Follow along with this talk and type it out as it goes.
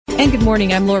And good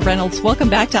morning, I'm Laura Reynolds.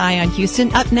 Welcome back to Eye on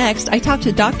Houston. Up next, I talked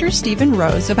to Dr. Stephen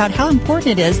Rose about how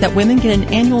important it is that women get an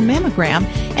annual mammogram,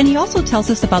 and he also tells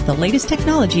us about the latest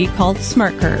technology called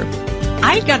SmartCurve.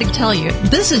 I've got to tell you,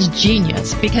 this is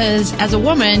genius, because as a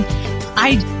woman,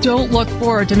 I don't look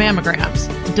forward to mammograms.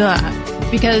 Duh.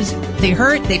 Because they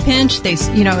hurt, they pinch,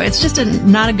 it's just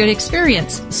not a good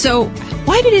experience. So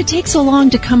why did it take so long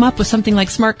to come up with something like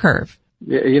SmartCurve?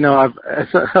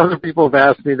 Other people have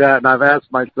asked me that, and I've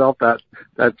asked myself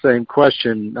that same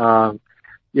question.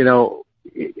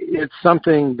 It's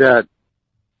something that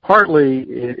partly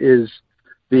is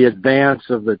the advance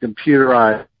of the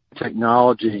computerized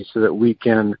technology so that we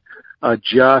can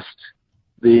adjust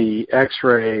the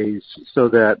x-rays so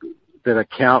that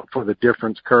account for the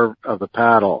difference curve of the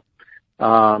paddle.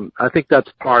 I think that's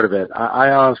part of it.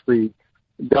 I honestly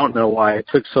don't know why it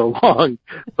took so long,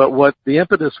 but what the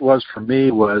impetus was for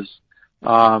me was,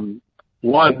 number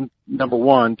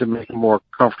one, to make a more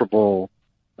comfortable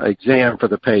exam for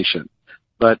the patient.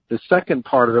 But the second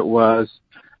part of it was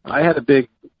I had a big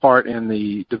part in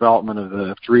the development of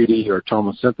the 3D or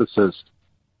tomosynthesis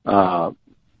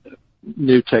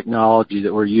new technology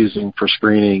that we're using for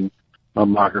screening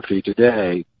mammography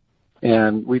today.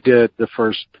 And we did the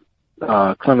first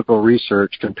clinical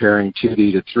research comparing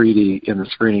 2D to 3D in the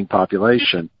screening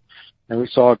population, and we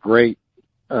saw a great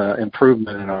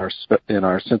improvement in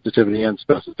our sensitivity and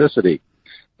specificity.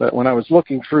 But when I was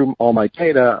looking through all my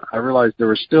data, I realized there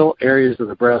were still areas of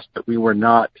the breast that we were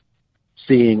not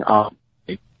seeing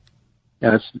optimally,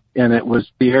 and it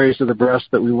was the areas of the breast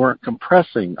that we weren't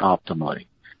compressing optimally,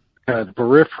 kind of the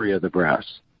periphery of the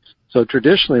breast. So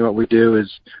traditionally, what we do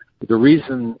is the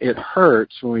reason it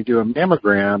hurts when we do a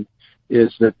mammogram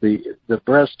is that the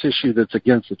breast tissue that's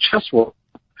against the chest wall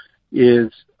is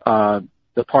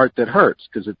the part that hurts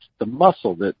because it's the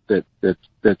muscle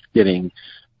that's getting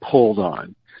pulled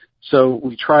on. So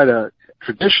we try to,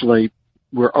 traditionally,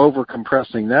 we're over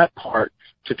compressing that part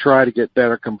to try to get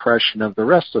better compression of the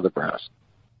rest of the breast.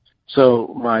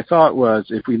 So my thought was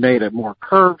if we made a more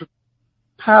curved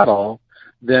paddle,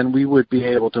 then we would be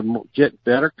able to get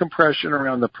better compression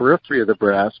around the periphery of the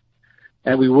breast,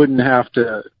 and we wouldn't have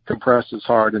to compress as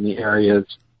hard in the areas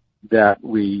that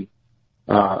we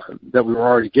were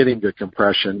already getting good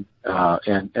compression,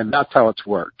 and that's how it's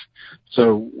worked.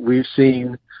 So we've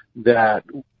seen that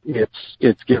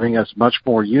it's giving us much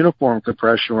more uniform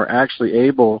compression. We're actually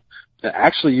able to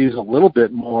actually use a little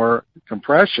bit more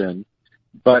compression,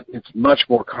 but it's much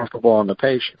more comfortable on the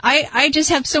patient. I just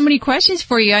have so many questions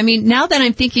for you. I mean, now that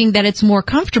I'm thinking that it's more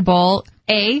comfortable,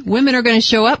 A, women are going to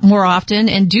show up more often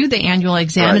and do the annual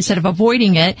exam right, instead of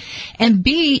avoiding it. And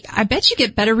B, I bet you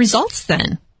get better results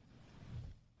then.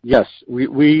 Yes,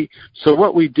 so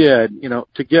what we did,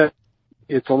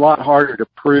 it's a lot harder to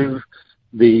prove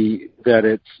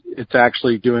that it's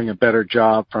actually doing a better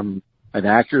job from an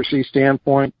accuracy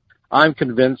standpoint. I'm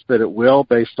convinced that it will,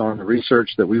 based on the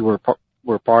research that we were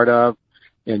part of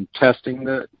in testing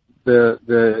the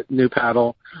new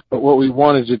paddle. But what we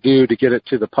wanted to do to get it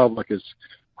to the public as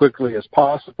quickly as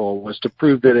possible was to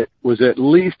prove that it was at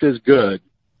least as good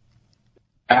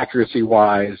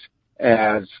accuracy-wise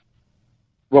as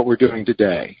what we're doing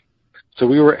today. So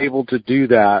we were able to do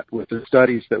that with the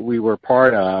studies that we were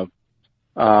part of.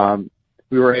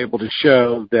 We were able to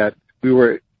show that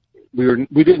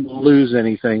we didn't lose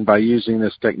anything by using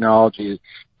this technology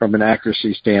from an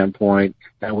accuracy standpoint,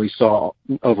 and we saw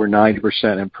over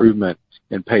 90% improvement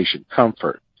in patient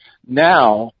comfort.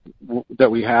 Now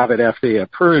that we have it FDA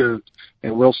approved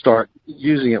and we'll start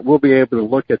using it, we'll be able to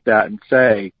look at that and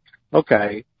say,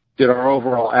 okay, did our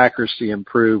overall accuracy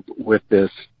improve with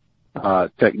this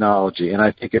technology? And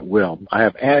I think it will. I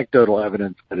have anecdotal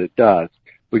evidence that it does.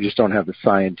 We just don't have the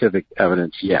scientific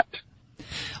evidence yet.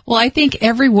 Well, I think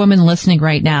every woman listening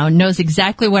right now knows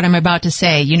exactly what I'm about to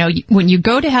say. When you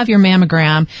go to have your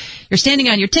mammogram, you're standing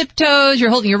on your tiptoes, you're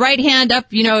holding your right hand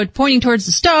up, pointing towards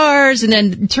the stars, and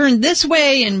then turn this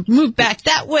way and move back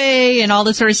that way and all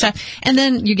this sort of stuff. And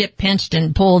then you get pinched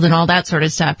and pulled and all that sort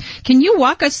of stuff. Can you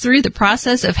walk us through the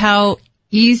process of how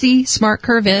easy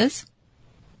SmartCurve is?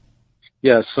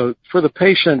 Yeah, so for the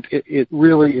patient, it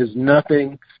really is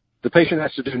nothing. The patient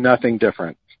has to do nothing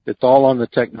different. It's all on the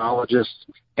technologist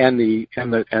and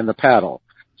the paddle.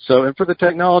 So, and for the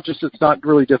technologist, it's not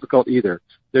really difficult either.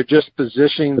 They're just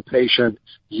positioning the patient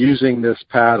using this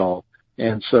paddle.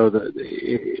 And so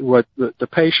what the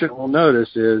patient will notice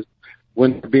is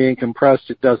when they're being compressed,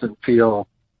 it doesn't feel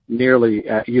nearly,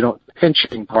 the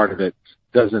pinching part of it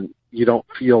you don't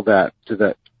feel that to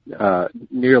that,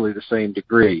 nearly the same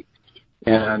degree.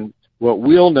 And what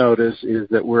we'll notice is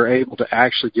that we're able to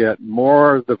actually get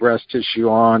more of the breast tissue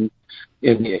on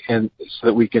and so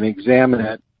that we can examine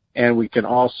it, and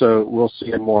we'll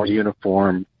see a more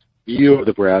uniform view of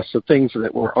the breast. So things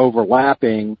that were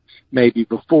overlapping maybe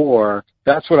before,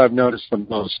 that's what I've noticed the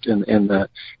most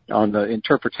on the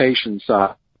interpretation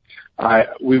side.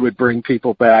 We would bring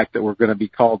people back that were going to be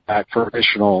called back for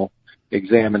additional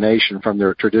examination from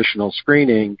their traditional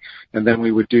screening, and then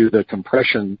we would do the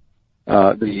compression,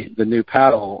 the new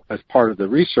paddle as part of the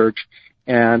research.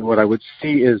 And what I would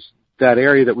see is that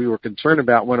area that we were concerned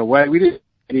about went away. We didn't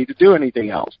need to do anything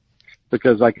else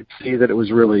because I could see that it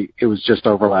was just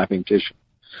overlapping tissue.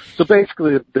 So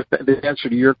basically, the answer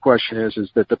to your question is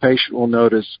that the patient will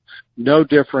notice no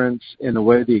difference in the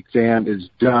way the exam is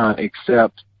done,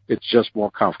 except it's just more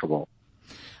comfortable.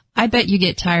 I bet you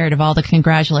get tired of all the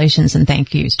congratulations and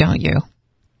thank yous, don't you?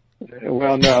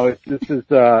 Well, no. This is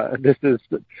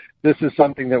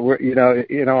something that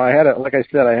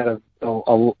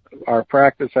our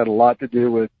practice had a lot to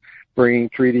do with bringing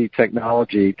 3D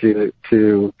technology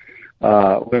to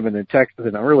women in Texas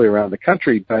and really around the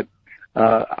country. But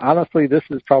honestly, this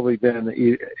has probably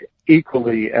been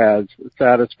equally as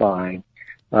satisfying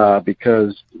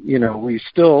because we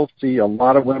still see a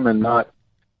lot of women not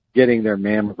getting their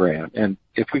mammogram. And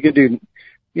if we could do,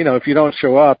 if you don't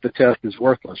show up, the test is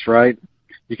worthless, right?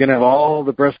 You can have all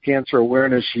the breast cancer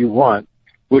awareness you want,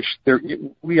 which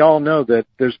we all know that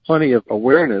there's plenty of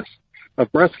awareness of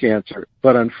breast cancer,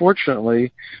 but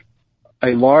unfortunately, a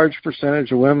large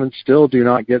percentage of women still do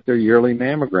not get their yearly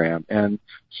mammogram. And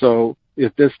so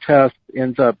if this test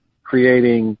ends up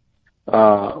creating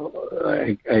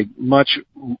a much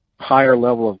higher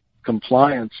level of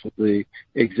compliance with the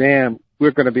exam,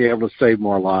 we're going to be able to save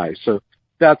more lives. So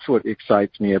that's what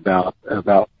excites me about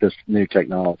this new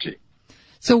technology.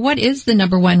 So what is the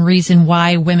number one reason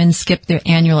why women skip their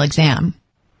annual exam?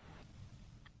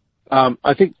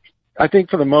 I think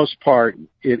for the most part,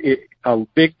 a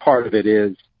big part of it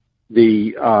is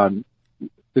the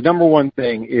number one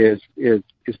thing is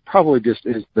probably just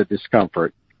the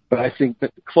discomfort. But I think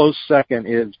that the close second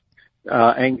is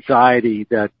anxiety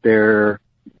that there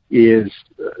is,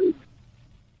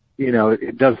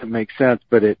 it doesn't make sense,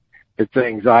 but it's the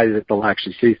anxiety that they'll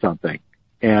actually see something.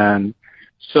 And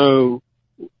so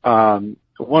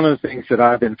one of the things that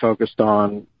I've been focused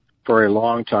on for a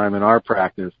long time in our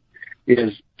practice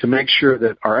is to make sure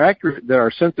that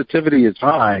our sensitivity is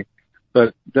high,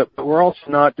 but that we're also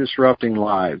not disrupting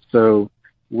lives. So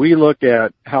we look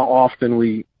at how often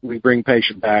we bring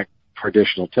patients back for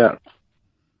additional tests.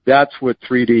 That's what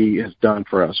 3D has done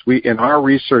for us. In our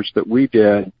research that we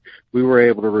did, we were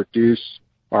able to reduce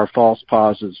our false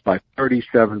positives by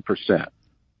 37%.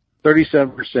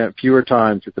 37% fewer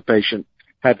times that the patient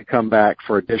had to come back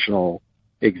for additional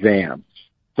exams.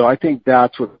 So I think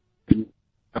that's what the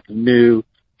new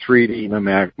 3D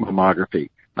mammography.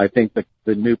 I think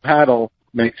the new paddle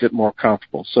makes it more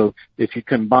comfortable. So if you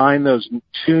combine those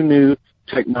two new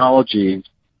technologies,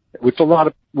 which a lot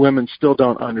of women still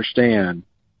don't understand,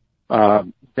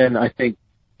 then I think,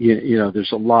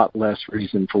 there's a lot less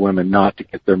reason for women not to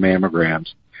get their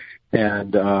mammograms.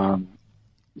 And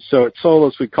so at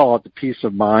Solis, we call it the peace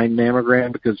of mind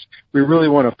mammogram because we really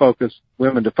want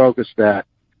women to focus that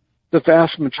the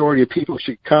vast majority of people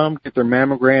should come, get their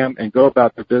mammogram, and go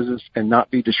about their business and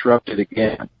not be disrupted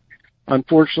again.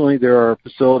 Unfortunately, there are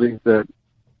facilities that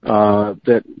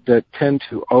tend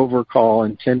to overcall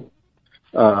and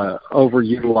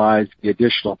overutilize the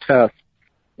additional tests.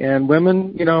 And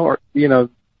women,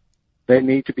 they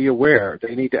need to be aware.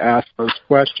 They need to ask those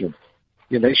questions.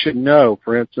 They should know,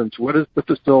 for instance, what is the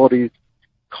facility's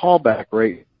callback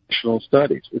rate in additional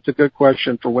studies? It's a good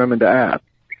question for women to ask.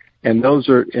 And those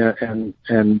are,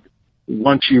 and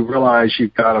once you realize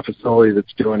you've got a facility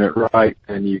that's doing it right,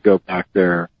 then you go back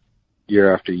there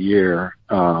year after year,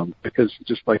 because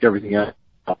just like everything else,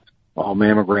 all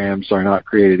mammograms are not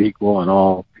created equal and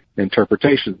all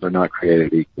interpretations are not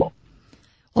created equal.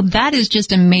 Well, that is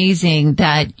just amazing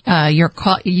that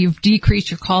you've decreased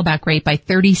your callback rate by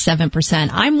 37%.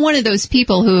 I'm one of those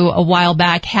people who a while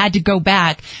back had to go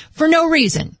back for no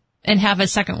reason and have a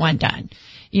second one done.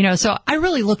 So I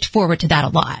really looked forward to that a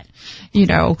lot.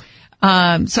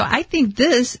 So I think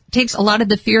this takes a lot of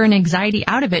the fear and anxiety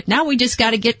out of it. Now we just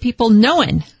got to get people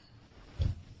knowing.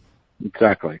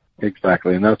 Exactly.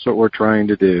 And that's what we're trying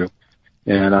to do.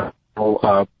 And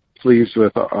I'm pleased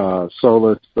with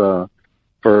Solis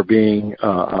for being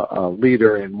a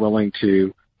leader and willing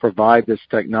to provide this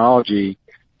technology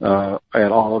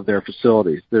at all of their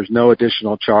facilities. There's no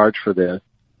additional charge for this.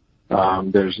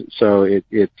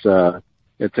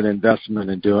 It's an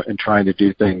investment in trying to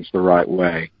do things the right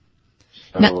way.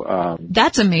 So, now,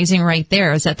 that's amazing right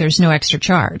there, is that there's no extra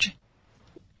charge.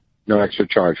 no extra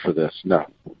charge for this. No.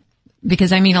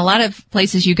 Because, I mean, a lot of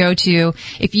places you go to,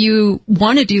 if you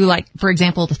want to do, like, for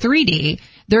example, the 3D,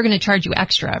 they're going to charge you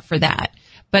extra for that.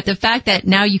 But the fact that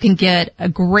now you can get a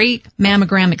great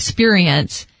mammogram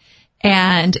experience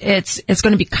and it's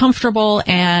going to be comfortable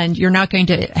and you're not going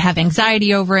to have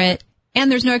anxiety over it and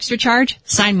there's no extra charge,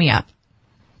 sign me up.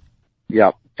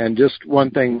 Yep. And just one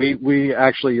thing, we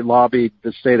actually lobbied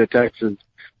the state of Texas.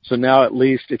 So now at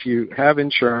least if you have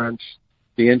insurance,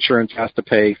 the insurance has to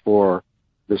pay for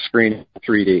the screening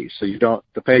 3D. So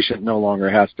the patient no longer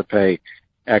has to pay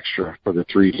extra for the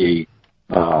 3D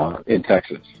in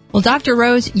Texas. Well, Dr.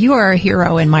 Rose, you are a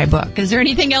hero in my book. Is there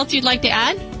anything else you'd like to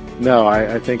add? No,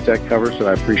 I think that covers it.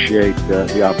 I appreciate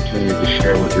the opportunity to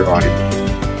share with your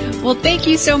audience. Well, thank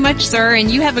you so much, sir, and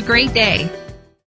you have a great day.